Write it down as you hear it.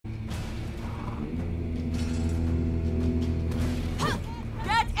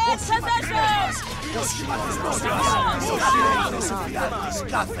possession!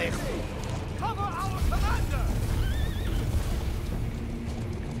 Cover our commander!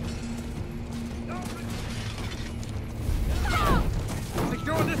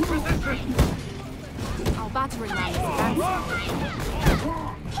 Secure this position! Our battering ram is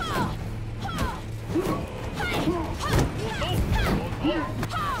advancing.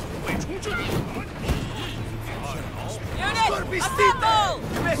 Unit, assemble!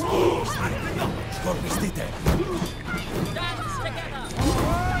 Scorpistite! Dance together!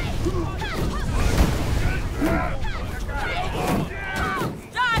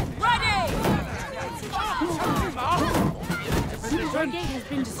 Stand ready! Our gate has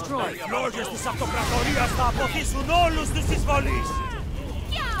been destroyed. Λόγες της αυτοκρατορίας θα αποθήσουν όλους τους εισβολείς!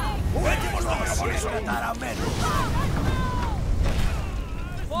 Έτοιμος να προχωρήσω καταραμένο!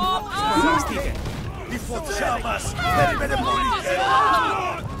 Σεβαστείτε! Η φωτιά μας περίμενε πολύ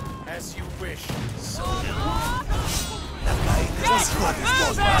καιρό! As you wish. Να καείτε ο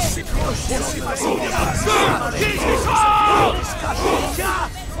σχηματισμός μας! Σηκώσει η βασίλεια μας! Φωτιά!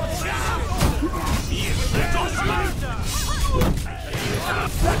 Ήρθε το Σπάρτα!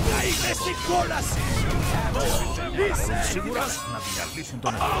 Να καείτε στην κόλαση! Είσαι σίγουρος να διαλύσουν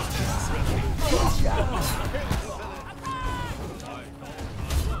τον εαυτό.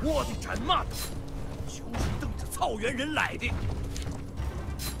 我的战马就是等着草原人来的。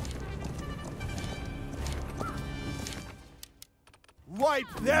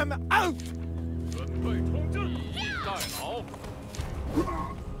Wipe them out! 准备冲阵，代劳。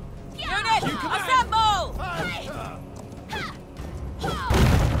 Unit, assemble!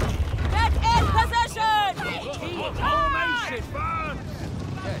 Get in position! Formation!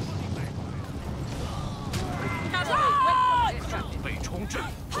 Charge! 准备冲阵。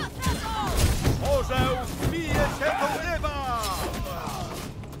Orzeł wbije się do nieba!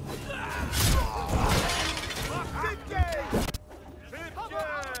 Szybciej! Szybciej!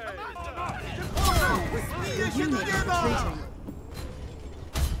 Wbije się do nieba!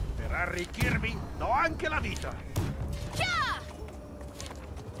 Ferrari Kirby do anche la vita!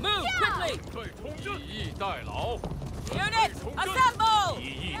 Move quickly! 准备冲阵，以逸待劳。 Unit, assemble! 以逸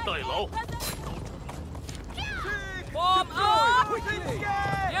待劳。 Form up!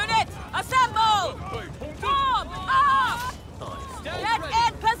 Unit, assemble! 准备冲阵。 Form up! Get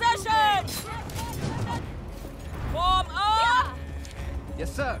in position! Form up! Yes,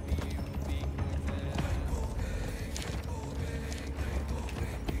 sir.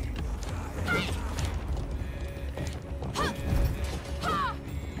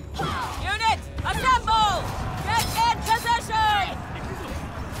 Unit, assemble! Get in position!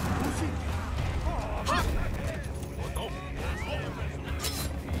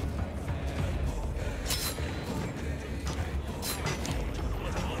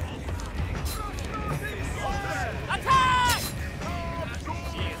 Attack!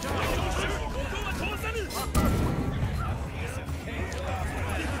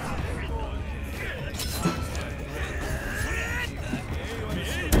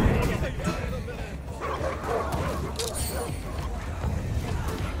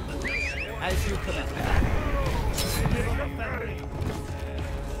 As you command.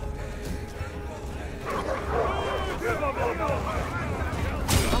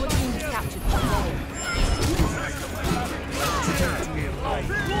 Our team has captured control.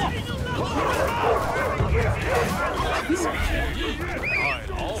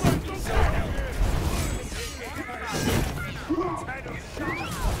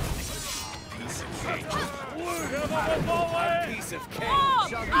 Piece of cake.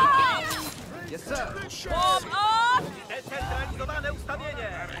 Form up! Yes, sir. Form up!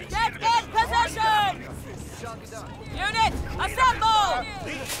 Get in position! Shall be done. Unit, assemble!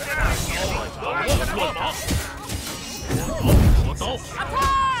 Attack!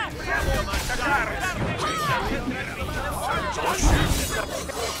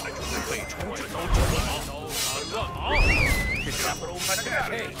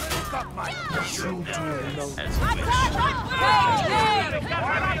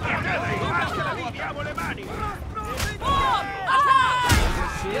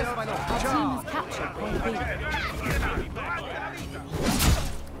 Yes, my lord. Our team has captured Point B.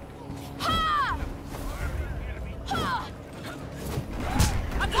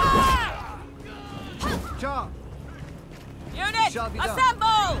 Charge. Unit, Shall be done.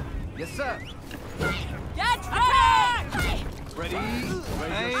 assemble! Yes, sir. Get ready! Ready. Aim.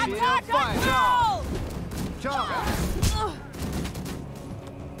 Attack and Fire. roll! Charge.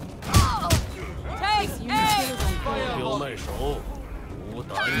 Take Unit aim! kills on fire. 不要卖手，无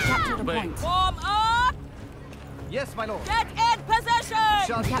胆 We captured a 准备。 point. Form up! Yes, my lord. Get in position!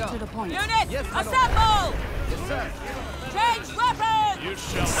 Shall be Capture the done. point. Unit, Yes, my lord. assemble! Yes, sir. Change weapons! You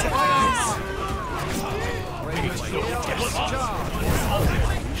shall Ready to charge.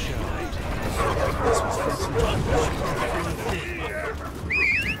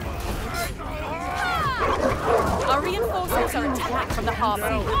 Our reinforcements are attacked from the half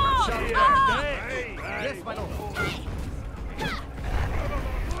field. Yes, my lord.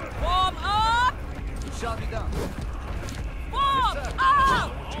 Warm up! Shall be done. Warm sir.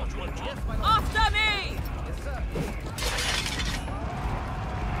 up! Yes, my lord. After me! Yes, sir.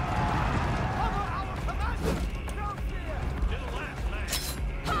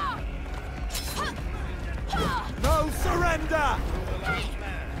 No surrender!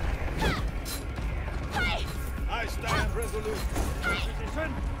 I stand resolute.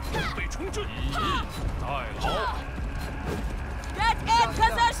 Position. 北冲阵以逸待劳。 Get in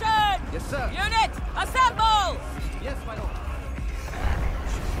position! Yes, sir. Unit, assemble! Yes, my lord.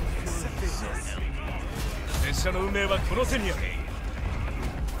 拙者の運命はこの手にある。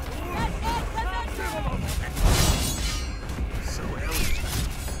 Get in position! So elegant.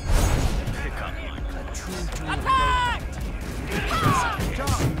 Pick up like a true Attack! 露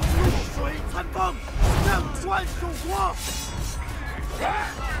水参风，让川蜀国。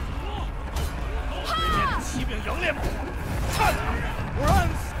骑兵营列，看 ，We're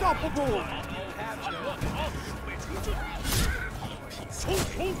unstoppable。冲！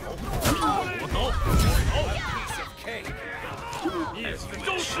我走，一死周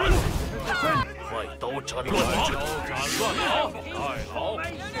十，快刀斩乱麻，待劳。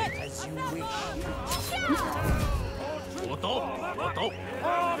 我走，我走。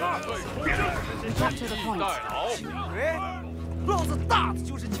 Capture the point. 待劳。老子打的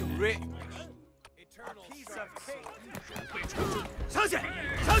就是精锐。上去，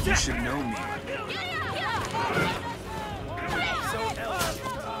上去！ You should know me.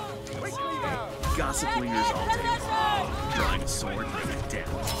 Gossip lingers all day long. Drawing a sword like a dead.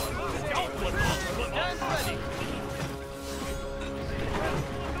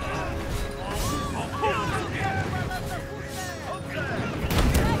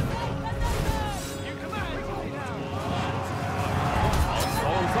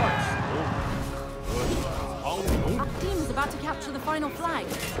 Our team is about to capture the final flag.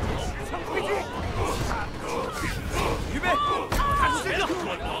 预备，看谁了！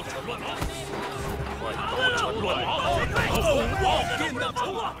快刀斩乱麻，红光电的冲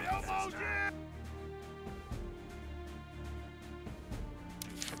啊！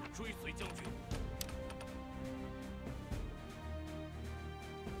 追随将军。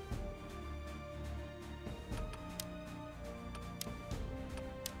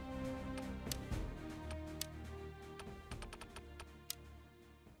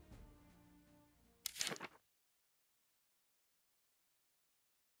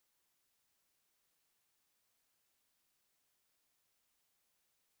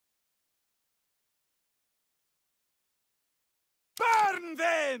 Burn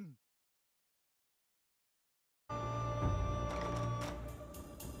them!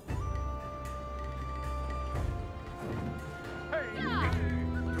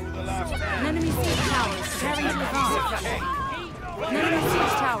 An enemy siege tower is preparing to advance. An enemy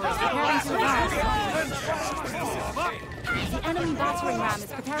siege tower is preparing to advance. The enemy battering ram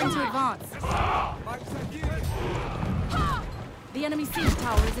is preparing to advance. The enemy siege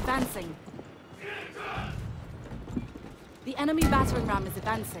tower is advancing. The enemy battering ram is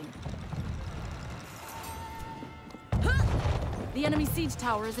advancing. The enemy siege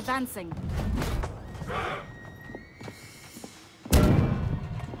tower is advancing.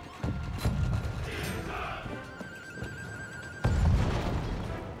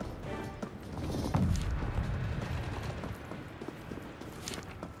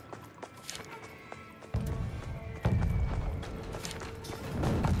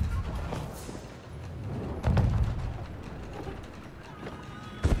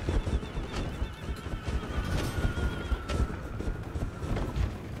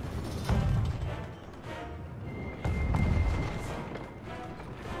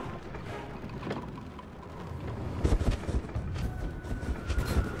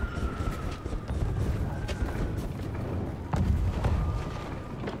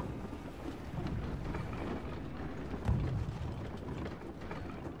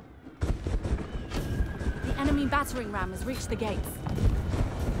 The enemy battering ram has reached the gates.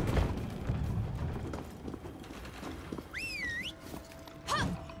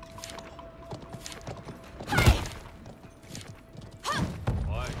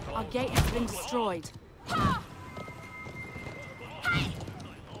 Our gate has been destroyed.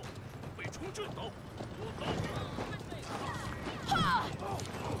 北冲阵刀，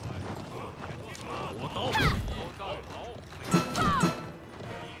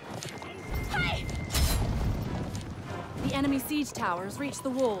 The enemy siege towers reach the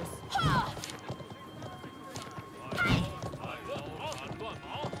walls.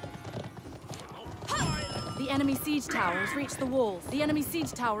 The enemy siege towers reach the walls. The enemy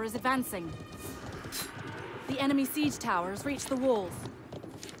siege tower is advancing. The enemy siege towers reach the walls.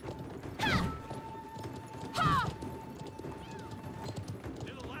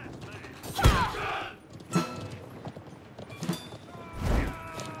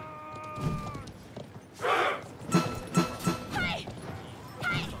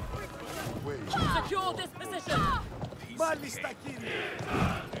 Secure this position. Μάλιστα, κύριε.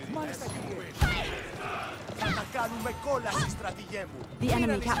 Μάλιστα, κύριε. Θα τα κάνουμε κόλλα στη στρατηγέ μου. The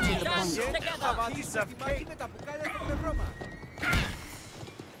enemy captured the point. A piece of cake. Με τα μπουκάλια στο πλευρό μας.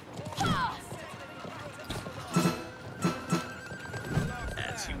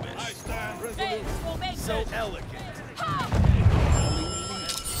 As you wish. I stand Stay resolute. formation. So elegant.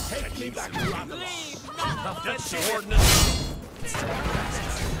 Take me back to Dragonrise. That's the ordnance.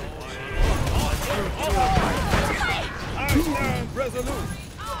 I stand resolute.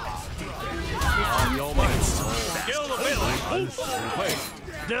 On your march. Kill the villain.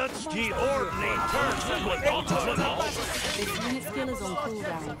 That's the ordnance. This unit skill is on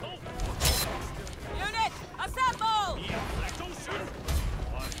cooldown. Unit, assemble.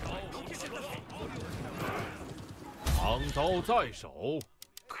 昂刀在手，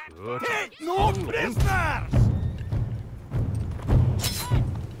可斩 No prisoners!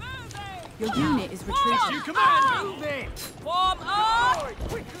 Your unit is retreating. Command. Form up.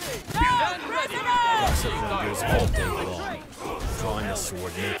 Quickly! Down, prisoners. Fingers all day long. Drawing a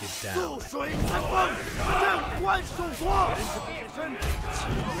sword naked down. 速水成风，正官守国。九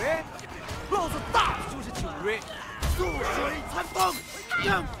月，老子大就是九月。速水成风，正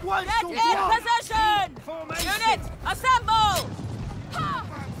官 Get 守 in 国。 position. Unit, assemble.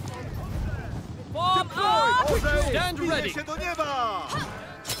 Form up. Stand ready.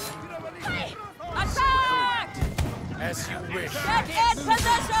 Attack. As you wish. Get in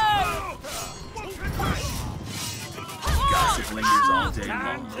position. Gossip lingers all day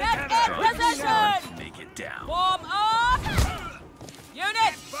long. Get in Trying to position. make it down. Form up.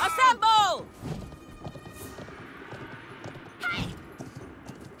 Unit, assemble.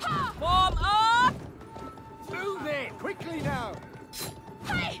 Form up. Move in quickly now.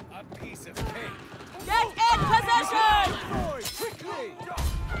 A piece of cake. Get in position. Boy, quickly.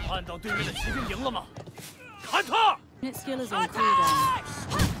 看到对面的骑兵营了吗？砍他！ Unit skill is on cooldown.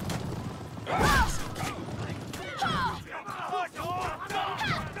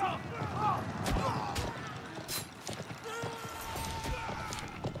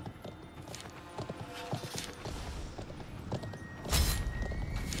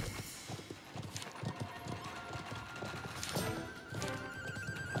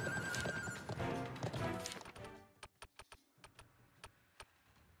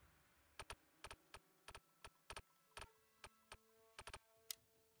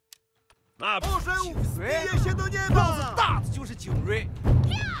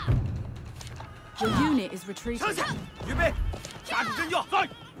 Your unit is retreating. 预备，下指针要在，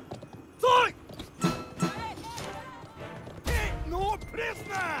在。No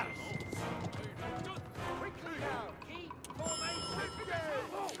prisoners. Quickly now. Keep formation.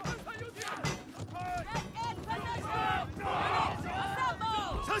 Get in position. Unit, assemble.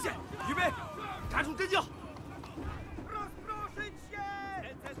 上线，预备，站住阵脚。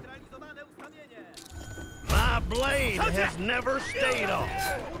 My blade has never stayed off.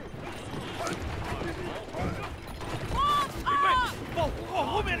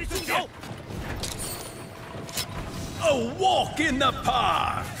 A walk in the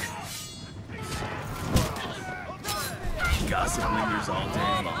park! Gossip lingers all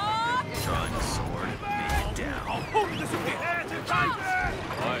day long. Drawing a sword, make it down. 后面的兄弟，快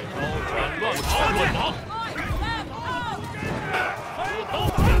刀斩乱麻，乱麻。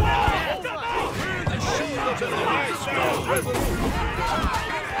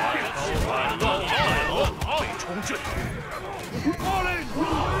 被冲阵，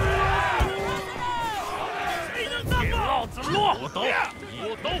给老子落！我刀，我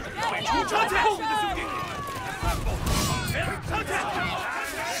刀，被冲阵，后面的兄弟，上去！ Get position.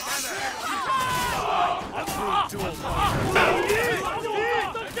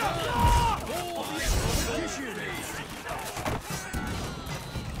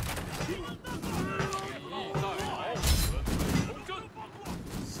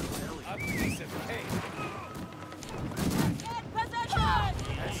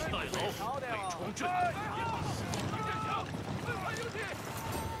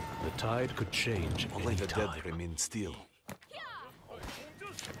 The tide could change Only the dead anytime. remain still.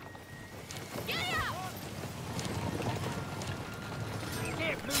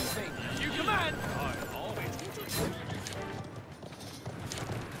 Keep moving. You command.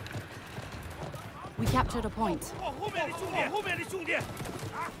 We captured a point. 往后面的兄弟，往后面的兄弟。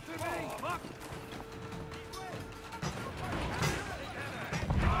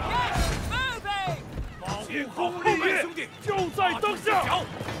天空立业，兄弟，就在当下。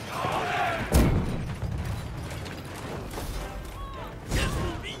天空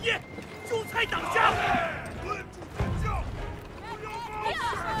立业，就在当下。稳住阵脚，不要冒险。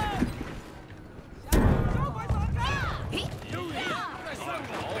交管打开。有人在上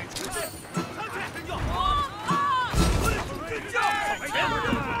口，出去，上去，阵脚。稳住阵脚，别冒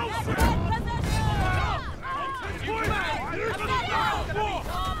险。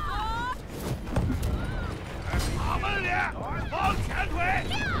打门脸，往前推，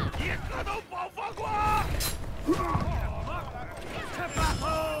一个都别放过。开把头，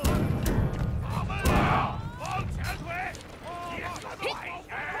打门脸，往前推，一个都别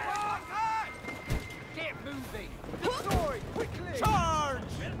放过。Keep moving. Destroy quickly.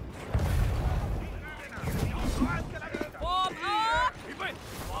 Charge! Form up! 预备，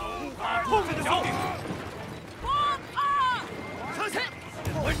把后面的兄弟 Form up! 上前，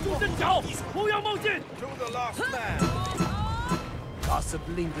稳住阵脚，不要冒进。 To the last man! Gossip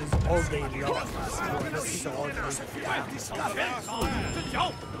lingers all day long. The sword is 阵脚。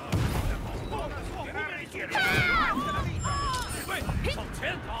预备，往前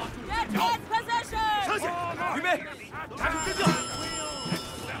打住 Get 阵脚。 in position! 上前，预备，打住阵脚。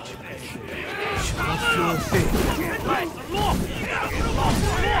老子落，老子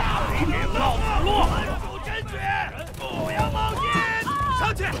落，有真诀，不要冒进。上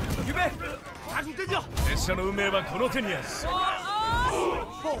去，预备，打住阵脚。列車の運命はこの手にある。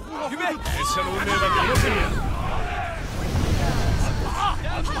預備。列車の運命はこの手にある。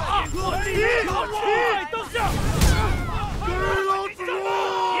当下。给老子落！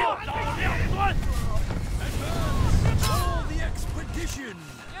一刀两断。The expedition.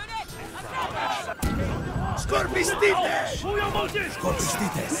 Scorpistites! 不要冒进。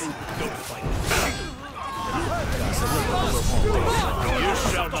 Scorpistites. You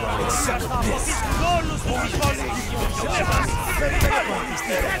shall not accept this.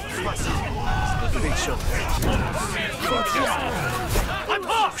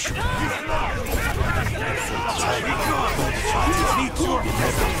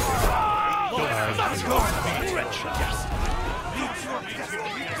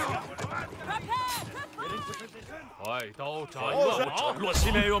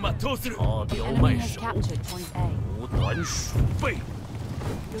 Enemy has captured point A. 无短鼠辈。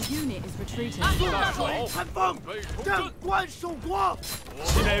 Your unit is retreating. 参锋，正官守国。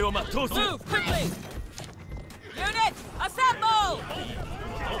 Move quickly! Unit, assemble!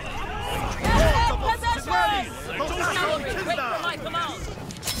 Get in position! Cavalry, wait for my command!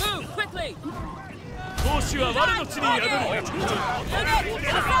 Move quickly! 闘志は我の地に宿る。 Unit,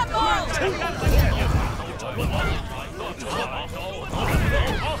 assemble!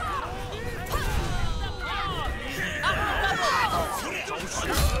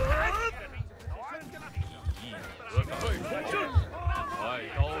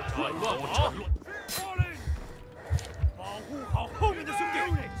 Falling！ 保护好后面的兄弟。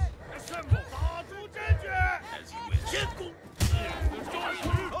打住阵脚。先攻。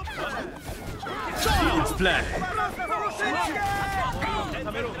 It's black.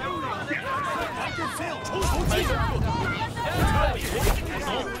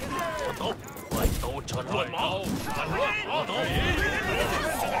 快刀斩乱矛！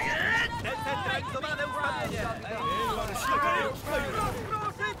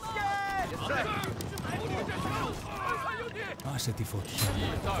 Aseti fotja.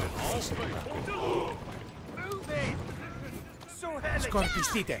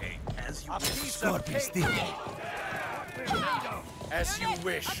 Scorpistite. Scorpistite. As you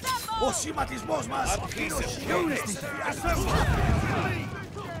wish. Ο σχηματισμός μας είναι ο χειρότερος.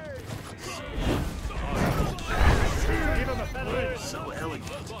 So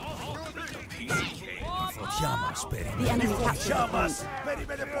elegant. Φωτιά μας The περιμένει. enemy captured Φωτιά the μας point.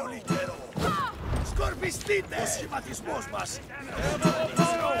 περίμενε πολύ καιρό. Σκορπιστείτε! Ο σχηματισμός μας.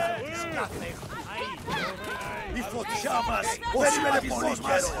 Η φωτιά μας, ο σχηματισμός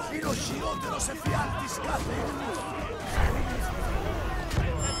μας είναι ο χειρότερος εφιάλτης κάθε ειρηνού.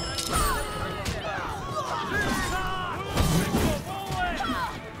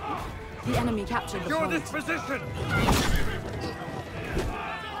 The enemy captured the Secure point. this position.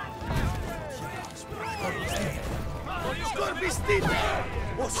 Σκορπιστείτε!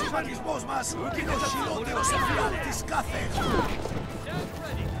 Ο σχηματισμός μας είναι ο χειρότερος εφιάλτης κάθε εχθρού.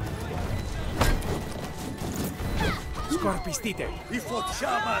 Σκορπιστείτε! Η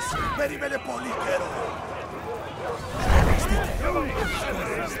φωτιά μας περίμενε πολύ καιρό.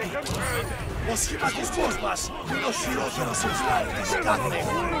 Ο σχηματισμός μας είναι ο χειρότερος εφιάλτης κάθε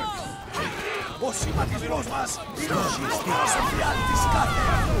εχθρού. Ο σχηματισμός μας είναι ο χειρότερος εφιάλτης κάθε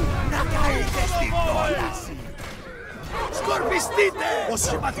εχθρού. Να καείτε στην κόλαση! Σκορπιστείτε! Ο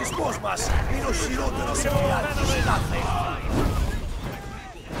σχηματισμός μας είναι ο χειρότερος εφιάλτης κάθε εχθρού.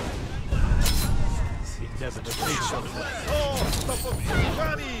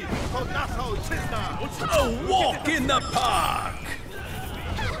 A walk in the park!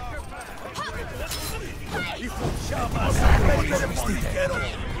 Η φωτιά μας περίμενε πολύ καιρό.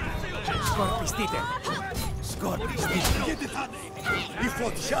 Σκορπιστείτε! Σκορπιστείτε! Η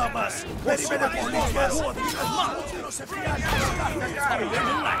φωτιά μας περίμενε πολύ καιρό. Ο εφιάλτης κάθε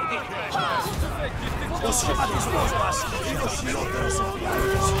εχθρού. Ο σχηματισμός μας είναι ο χειρότερος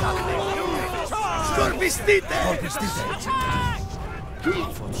εφιάλτης κάθε εχθρού. Σκορπιστείτε!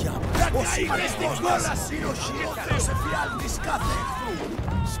 Η φωτιά μας, ο σχηματισμός μας είναι ο χειρότερος εφιάλτης κάθε εχθρού.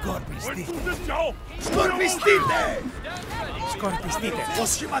 Σκορπιστείτε! Σκορπιστείτε! Σκορπιστείτε! Ο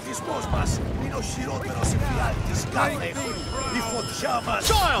σχηματισμός μας είναι ο χειρότερος εφιάλτης κάθε εχθρού. Η φωτιά μας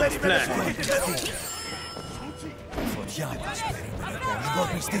περίμενε πολύ καιρό. Η φωτιά μας περίμενε πολύ.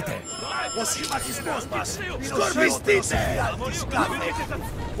 Σκορπιστείτε! Ο σχηματισμός μας είναι ο χειρότερος εφιάλτης κάθε εχθρού.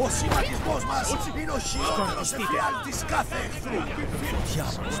 Ο σχηματισμός μας είναι ο χειρότερος εφιάλτης κάθε εχθρού. Η φωτιά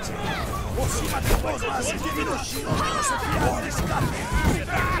μας. Ο σχηματισμός μας είναι ο χειρότερος εφιάλτης κάθε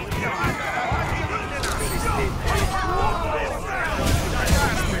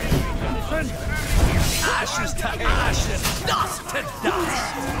Ashes to ashes, dust to dust!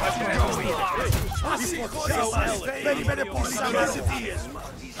 Η φωτιά μας περίμενε πολύ καιρό.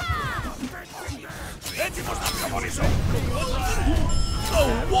 Έτοιμος να προχωρήσω. A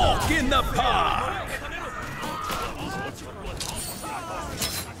walk in the park!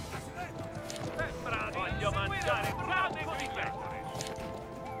 Voglio mangiare grande così.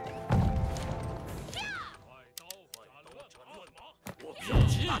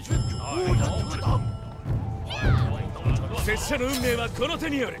拙者の運命はこの手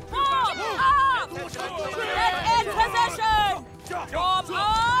による。 Get in position! Form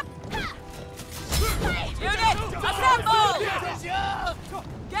up! Unit, assemble!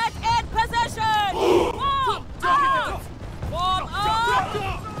 Get in position! Form up! Form up!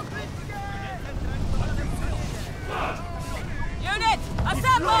 Unit,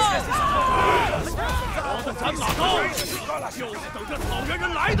 assemble! 咱马刀，就是等着草原人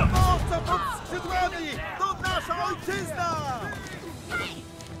来的。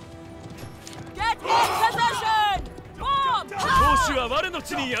 Get in position! Form 闘 up! 志は我の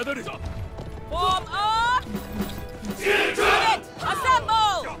地に宿る。 Form up! Unit,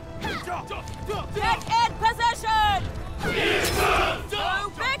 assemble! Get in position! To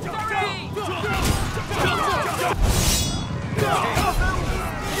victory!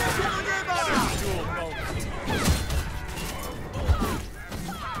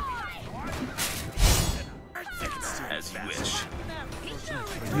 As you wish.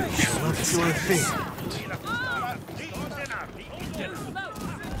 Sure thing.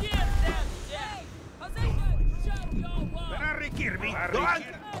 Per arricchirmi?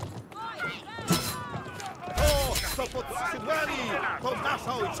 Sto podsyłani! To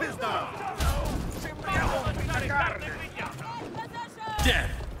nasza ojczyzna!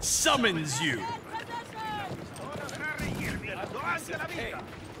 Death summons you.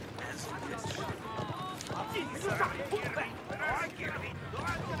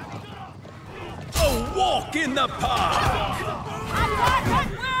 A walk in the park. Attack at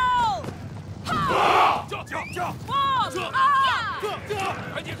will! Form up!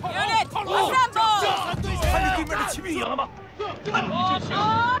 Unit, assemble! Form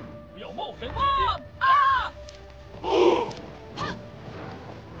up! Form up!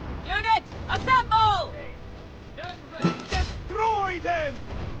 Unit, assemble! Destroy them!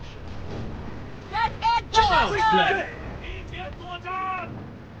 Get in position!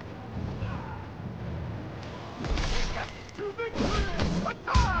 To victory!